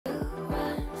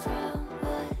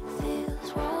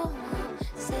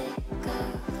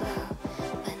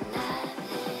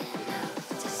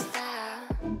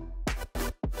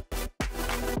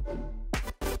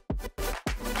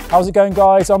How's it going,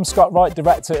 guys? I'm Scott Wright,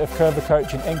 Director of Curver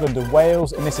Coaching England and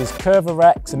Wales, and this is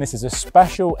COERVER-X, and this is a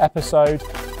special episode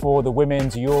for the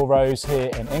Women's Euros here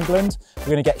in England. We're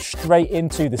going to get straight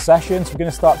into the session. So we're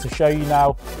going to start to show you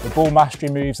now the ball mastery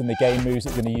moves and the game moves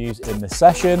that we're going to use in the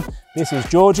session. This is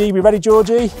Georgie. We ready,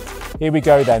 Georgie? Here we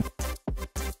go then.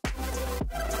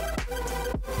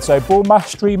 So ball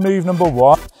mastery move number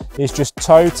one is just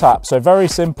toe tap. So very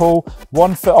simple,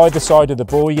 1 foot either side of the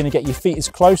ball. You're going to get your feet as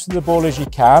close to the ball as you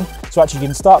can. So actually you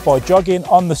can start by jogging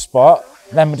on the spot,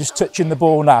 then we're just touching the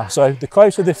ball now. So the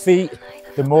closer the feet,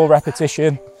 the more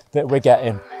repetition that we're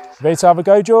getting. Ready to have a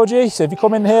go, Georgie? So if you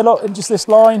come in here, look, in just this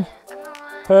line,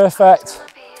 perfect.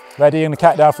 Ready, and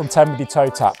count down from 10 with your toe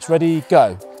taps. Ready,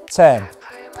 go. 10,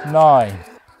 9,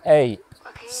 8,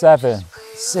 7,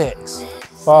 6,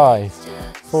 5,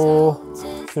 4,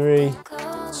 3,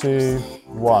 2,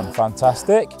 1.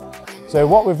 Fantastic. So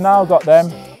what we've now got then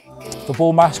for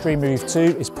ball mastery move 2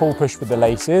 is pull push with the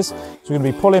laces. So we're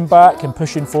going to be pulling back and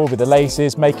pushing forward with the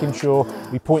laces, making sure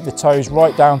we point the toes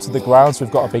right down to the ground so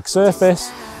we've got a big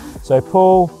surface. So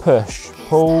pull, push,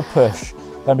 pull, push.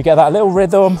 Then we get that little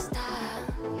rhythm,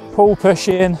 pull, push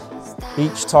in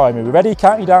each time. Are we ready?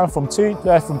 Count you down from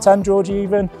 10, Georgie,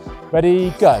 even.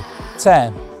 Ready, go.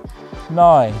 10,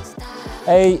 9,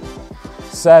 8,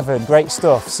 7, great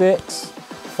stuff. 6,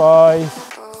 5,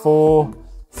 4,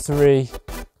 3,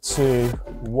 2,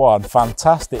 1.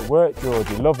 Fantastic work,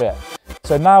 Georgie, love it.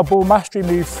 So now ball mastery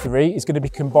move 3 is going to be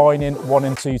combining 1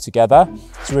 and 2 together.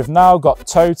 So we've now got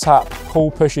toe tap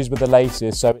pull pushes with the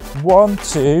laces. So it's 1,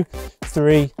 2,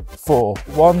 3, 4.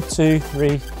 1, 2,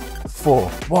 3, 4.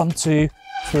 1, 2,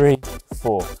 3,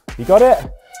 4. You got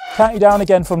it? Count you down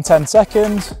again from 10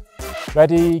 seconds.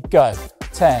 Ready, go.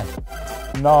 10,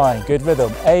 9, good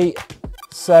rhythm. 8,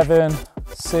 7,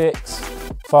 6,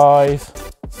 5,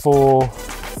 4,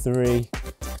 3,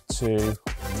 2,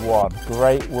 1.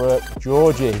 Great work,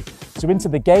 Georgie. So into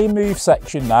the game move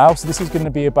section now. So this is going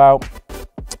to be about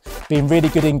being really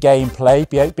good in gameplay,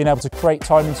 being able to create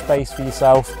time and space for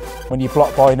yourself when you're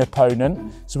blocked by an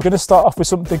opponent. So we're going to start off with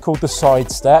something called the side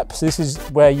step. So this is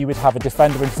where you would have a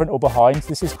defender in front or behind.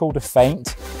 This is called a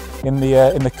feint in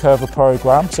the Curver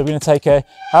program. So we're going to take a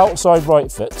outside right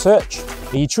foot touch.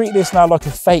 And you treat this now like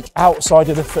a fake outside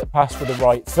of the foot pass with the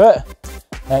right foot.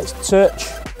 And it's touch,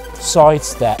 side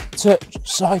step, touch,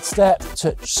 side step,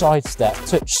 touch, side step,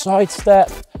 touch, side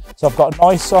step. So I've got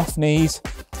nice soft knees.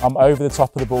 I'm over the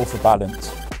top of the ball for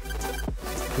balance.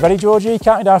 You ready, Georgie?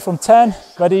 Counting down from 10.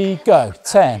 Ready, go.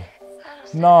 10,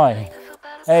 9,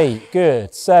 8,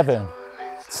 good. 7,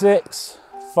 6,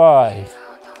 5,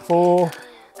 4,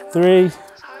 3,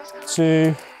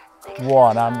 2,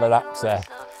 1, and relax there.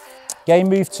 Game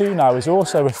move 2 now is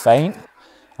also a feint,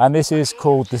 and this is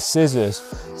called the scissors.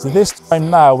 So this time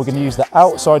now we're going to use the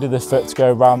outside of the foot to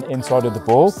go around the inside of the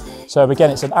ball. So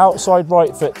again, it's an outside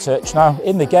right foot touch. Now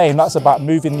in the game, that's about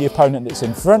moving the opponent that's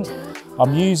in front.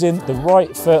 I'm using the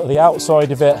right foot, the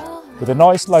outside of it, with a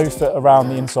nice low foot around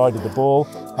the inside of the ball.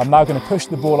 I'm now going to push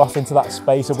the ball off into that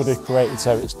space I would have created.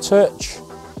 So it's touch,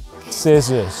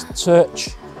 scissors, touch,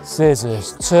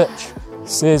 scissors, touch,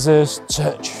 scissors,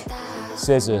 touch,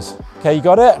 scissors. Okay, you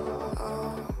got it?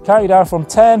 Count you down from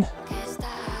 10.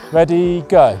 Ready,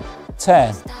 go.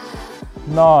 10,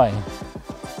 9,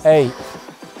 8,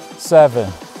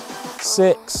 7,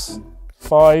 6,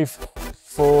 5,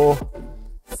 4,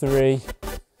 3,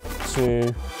 2,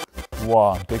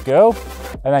 1. Good girl.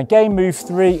 And then game move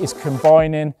 3 is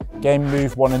combining game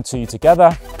move 1 and 2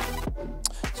 together.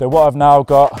 So what I've now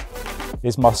got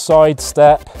is my side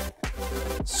step,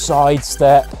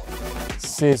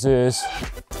 scissors,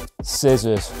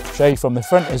 scissors. Show you from the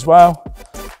front as well.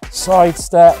 Side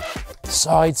step,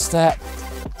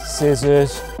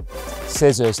 scissors,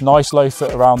 scissors. Nice low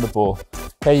foot around the ball.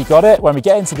 Okay, you got it. When we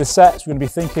get into the sets, we're going to be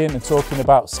thinking and talking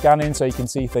about scanning so you can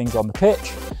see things on the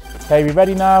pitch. Okay, we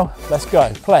ready now? Let's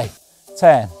go. Play.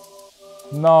 10,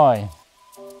 9,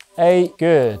 8,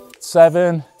 good.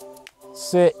 7,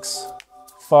 6,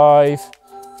 5,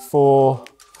 4,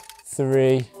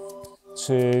 3,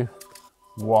 2,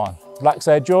 1. Relax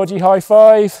there, Georgie, high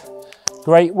five.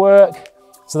 Great work.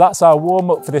 So that's our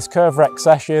warm up for this COERVER-X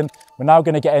session. We're now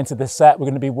going to get into the set. We're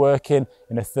going to be working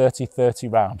in a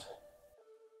 30-30 round.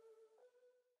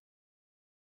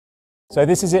 So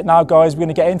this is it now, guys. We're going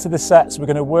to get into the sets. We're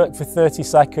going to work for 30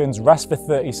 seconds, rest for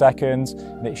 30 seconds.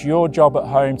 And it's your job at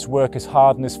home to work as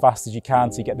hard and as fast as you can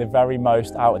to get the very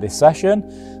most out of this session.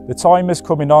 The timer's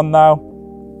coming on now.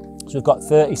 So we've got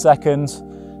 30 seconds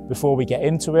before we get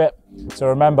into it. So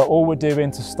remember, all we're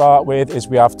doing to start with is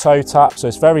we have toe tap. So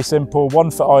it's very simple,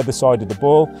 1 foot either side of the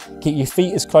ball. Keep your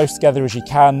feet as close together as you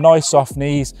can, nice soft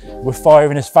knees. We're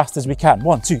firing as fast as we can.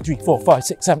 1, 2, 3, 4, 5,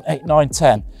 6, 7, 8, 9,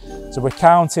 10. So we're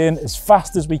counting as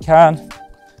fast as we can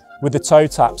with the toe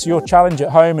tap. So your challenge at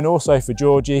home, and also for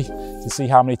Georgie, to see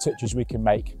how many touches we can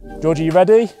make. Georgie, you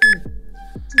ready?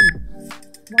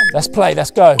 Let's play,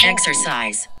 let's go.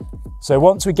 Exercise. So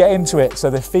once we get into it, so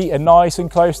the feet are nice and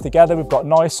close together, we've got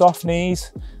nice soft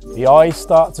knees, the eyes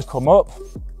start to come up.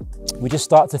 We just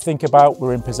start to think about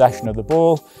we're in possession of the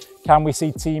ball. Can we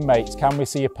see teammates? Can we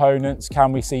see opponents?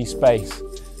 Can we see space?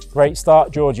 Great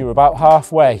start, Georgie, we're about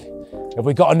halfway. Have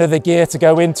we got another gear to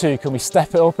go into? Can we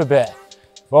step it up a bit?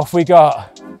 Off we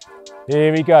got.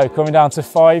 Here we go, coming down to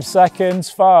 5 seconds.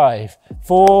 5,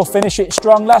 4, finish it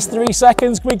strong. Last 3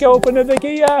 seconds, can we go up another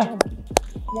gear?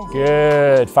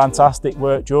 Good, fantastic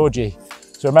work, Georgie.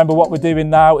 So remember, what we're doing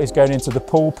now is going into the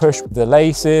pull push with the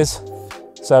laces.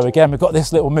 So again, we've got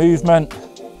this little movement.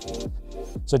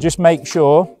 So just make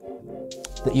sure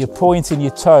that you're pointing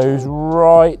your toes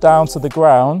right down to the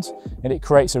ground, and it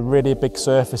creates a really big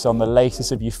surface on the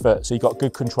laces of your foot, so you've got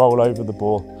good control over the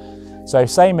ball. So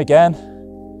same again,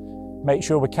 make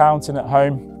sure we're counting at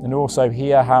home, and also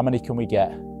here, how many can we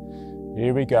get?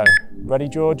 Here we go. Ready,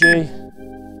 Georgie?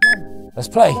 Let's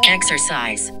play.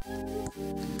 Exercise.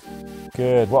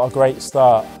 Good, what a great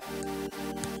start.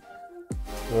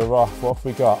 We're off, what have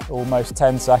we got? Almost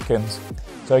 10 seconds.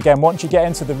 So again, once you get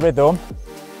into the rhythm,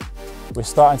 we're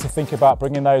starting to think about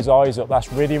bringing those eyes up.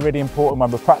 That's really, really important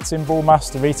when we're practicing ball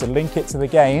mastery, to link it to the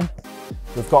game.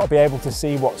 We've got to be able to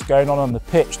see what's going on the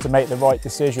pitch to make the right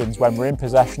decisions when we're in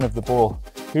possession of the ball.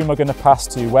 Who am I going to pass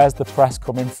to? Where's the press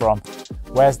coming from?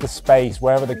 Where's the space?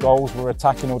 Where are the goals we're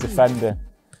attacking or defending?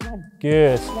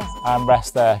 Good, and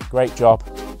rest there, great job.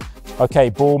 Okay,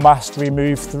 ball mastery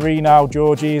move 3 now,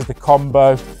 Georgie, is the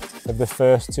combo of the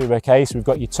first 2, okay? So we've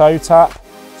got your toe tap,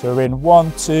 so we're in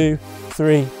 1, 2,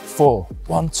 3, 4.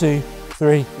 1, 2,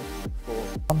 3, 4.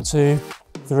 1, 2,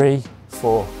 3,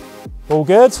 4. All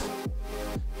good?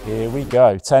 Here we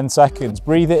go, 10 seconds,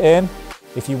 breathe it in.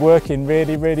 If you're working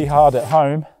really, really hard at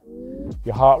home,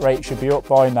 your heart rate should be up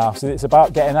by now. So it's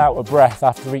about getting out of breath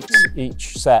after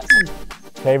each set.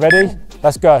 Okay, ready?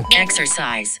 Let's go.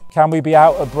 Exercise. Can we be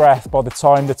out of breath by the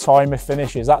time the timer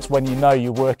finishes? That's when you know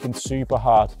you're working super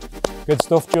hard. Good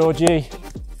stuff, Georgie.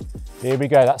 Here we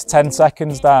go, that's 10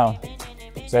 seconds down.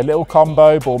 So a little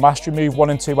combo, ball mastery move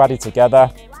 1 and 2 added together.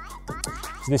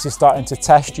 So this is starting to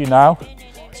test you now.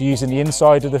 So using the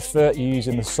inside of the foot, you're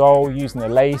using the sole, using the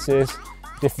laces,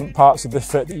 different parts of the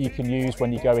foot that you can use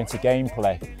when you go into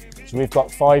gameplay. So we've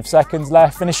got 5 seconds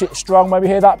left. Finish it strong when we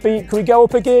hear that beat. Can we go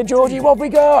up a gear, Georgie? What have we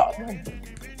got?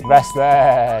 Rest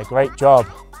there. Great job.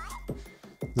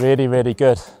 Really, really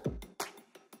good.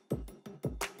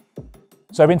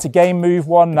 So into game move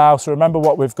 1 now. So remember,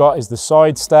 what we've got is the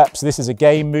side step. So this is a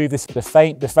game move. This is the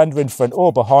feint, defender in front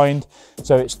or behind.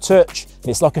 So it's touch.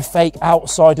 It's like a fake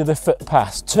outside of the foot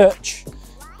pass. Touch,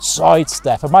 side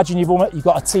step. Imagine you've got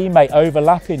a teammate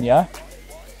overlapping you,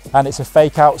 and it's a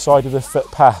fake outside of the foot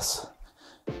pass.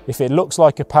 If it looks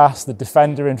like a pass, the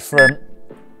defender in front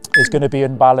is going to be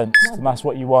unbalanced, and that's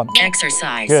what you want.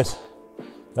 Exercise. Good.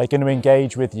 They're going to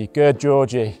engage with you. Good,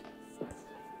 Georgie.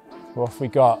 What have we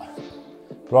got?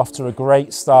 We're off to a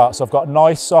great start. So I've got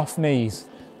nice soft knees.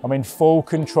 I'm in full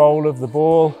control of the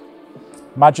ball.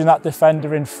 Imagine that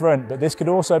defender in front, but this could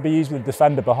also be used with the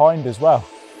defender behind as well.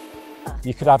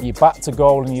 You could have your back to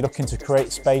goal and you're looking to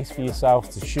create space for yourself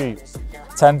to shoot.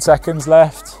 10 seconds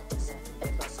left.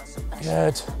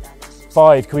 Good.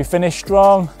 5, can we finish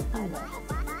strong?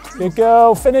 Good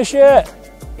girl, finish it.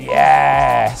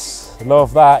 Yes,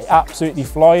 love that. Absolutely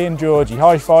flying, Georgie.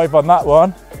 High five on that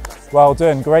one. Well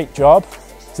done, great job.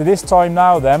 So this time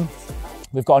now then,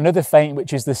 we've got another feint,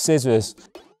 which is the scissors.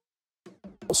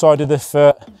 Outside of the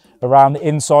foot, around the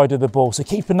inside of the ball. So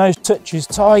keeping those touches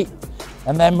tight,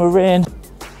 and then we're in.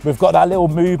 We've got that little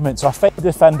movement. So I feint the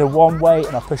defender one way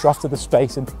and I push off to the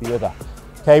space into the other.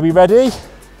 Okay, we ready?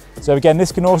 So again,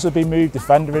 this can also be moved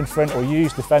defender in front or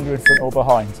used defender in front or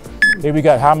behind. Here we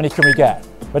go, how many can we get?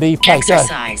 Ready, play,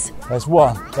 exercise. Go. There's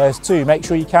 1, there's 2. Make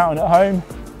sure you're counting at home.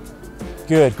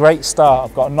 Good, great start.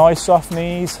 I've got nice soft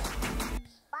knees.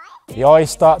 The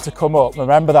eyes start to come up.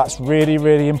 Remember, that's really,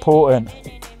 really important.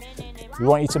 We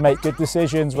want you to make good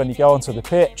decisions when you go onto the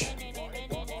pitch.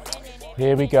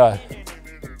 Here we go.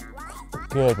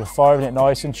 Good, we're firing it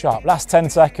nice and sharp. Last 10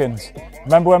 seconds.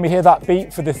 Remember, when we hear that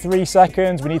beat for the 3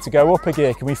 seconds, we need to go up a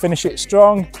gear. Can we finish it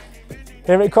strong?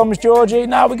 Here it comes, Georgie.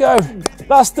 Now we go.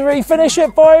 Last 3, finish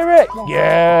it, fire it.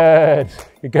 Good.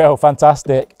 Good girl,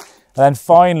 fantastic. And then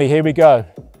finally, here we go.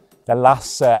 the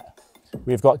last set.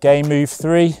 We've got game move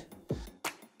 3,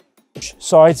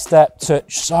 side step,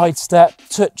 touch,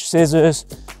 scissors,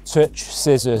 touch,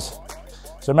 scissors.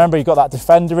 So remember, you've got that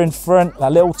defender in front,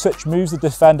 that little touch moves the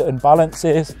defender and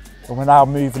balances, and we're now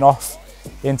moving off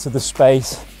into the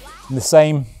space, and the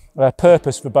same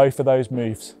purpose for both of those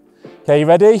moves. Okay, you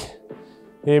ready?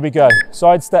 Here we go.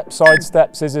 Side step,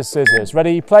 scissors, scissors.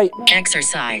 Ready, play.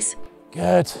 Exercise.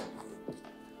 Good.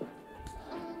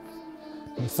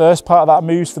 The first part of that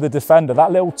moves for the defender.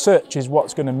 That little touch is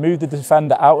what's going to move the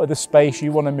defender out of the space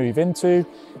you want to move into.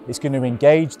 It's going to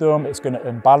engage them, it's going to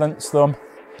unbalance them.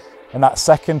 And that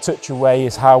second touch away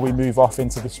is how we move off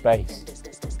into the space.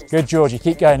 Good, Georgie,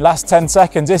 keep going. Last 10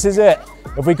 seconds, this is it.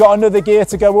 Have we got another gear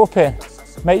to go up in?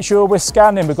 Make sure we're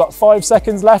scanning. We've got 5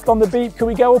 seconds left on the beep. Can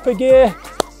we go up a gear?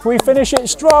 Can we finish it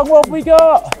strong? What have we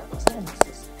got?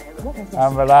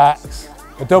 And relax.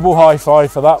 A double high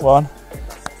five for that one.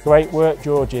 Great work,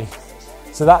 Georgie.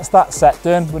 So that's that set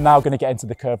done. We're now going to get into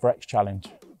the COERVER-X challenge.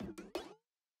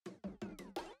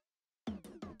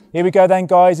 Here we go then,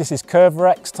 guys. This is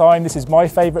COERVER-X time. This is my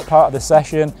favourite part of the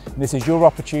session, and this is your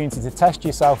opportunity to test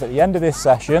yourself at the end of this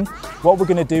session. What we're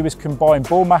going to do is combine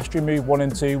ball mastery move 1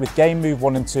 and 2 with game move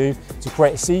 1 and 2 to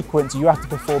create a sequence you have to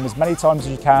perform as many times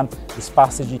as you can, as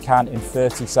fast as you can in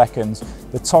 30 seconds.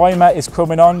 The timer is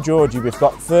coming on, Georgie. We've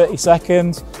got 30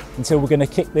 seconds until we're going to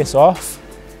kick this off.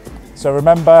 So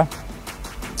remember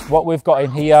what we've got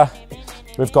in here.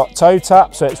 We've got toe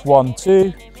tap, so it's 1,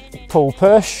 2, pull,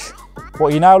 push.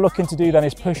 What you're now looking to do then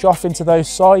is push off into those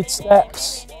side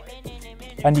steps,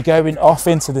 and you're going off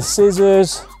into the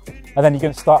scissors, and then you're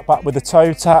going to start back with the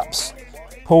toe taps,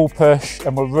 pull, push,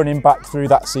 and we're running back through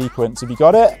that sequence. Have you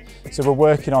got it? So we're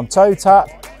working on toe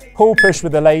tap, pull, push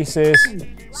with the laces,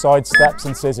 side steps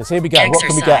and scissors. Here we go. Exercise. What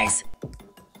can we get?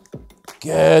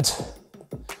 Good.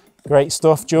 Great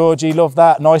stuff, Georgie. Love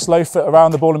that. Nice low foot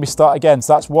around the ball, and we start again.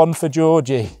 So that's 1 for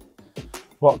Georgie.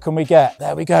 What can we get?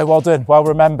 There we go, well done, well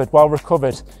remembered, well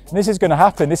recovered. And this is going to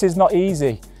happen, this is not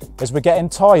easy, as we're getting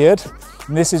tired,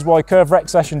 and this is why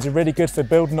COERVER-X sessions are really good for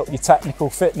building up your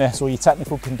technical fitness or your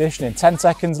technical conditioning. 10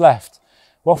 seconds left.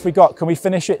 What have we got? Can we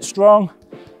finish it strong?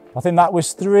 I think that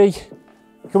was 3.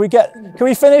 Can we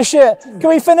finish it? Can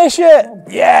we finish it?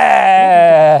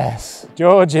 Yes!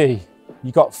 Georgie,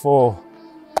 you got 4.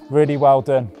 Really well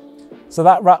done. So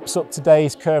that wraps up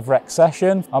today's COERVER-X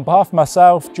session. On behalf of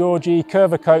myself, Georgie,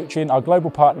 Curver Coaching, our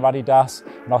global partner Adidas,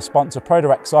 and our sponsor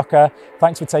ProDirect Soccer,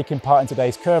 thanks for taking part in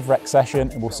today's COERVER-X session,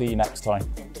 and we'll see you next time.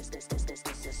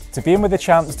 To be in with a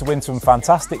chance to win some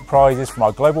fantastic prizes from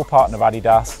our global partner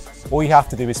Adidas, all you have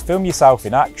to do is film yourself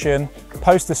in action,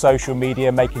 post to social media,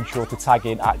 making sure to tag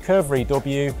in at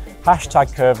COERVER-EW,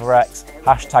 hashtag COERVER-X,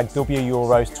 hashtag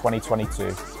WEuros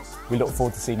 2022. We look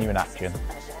forward to seeing you in action.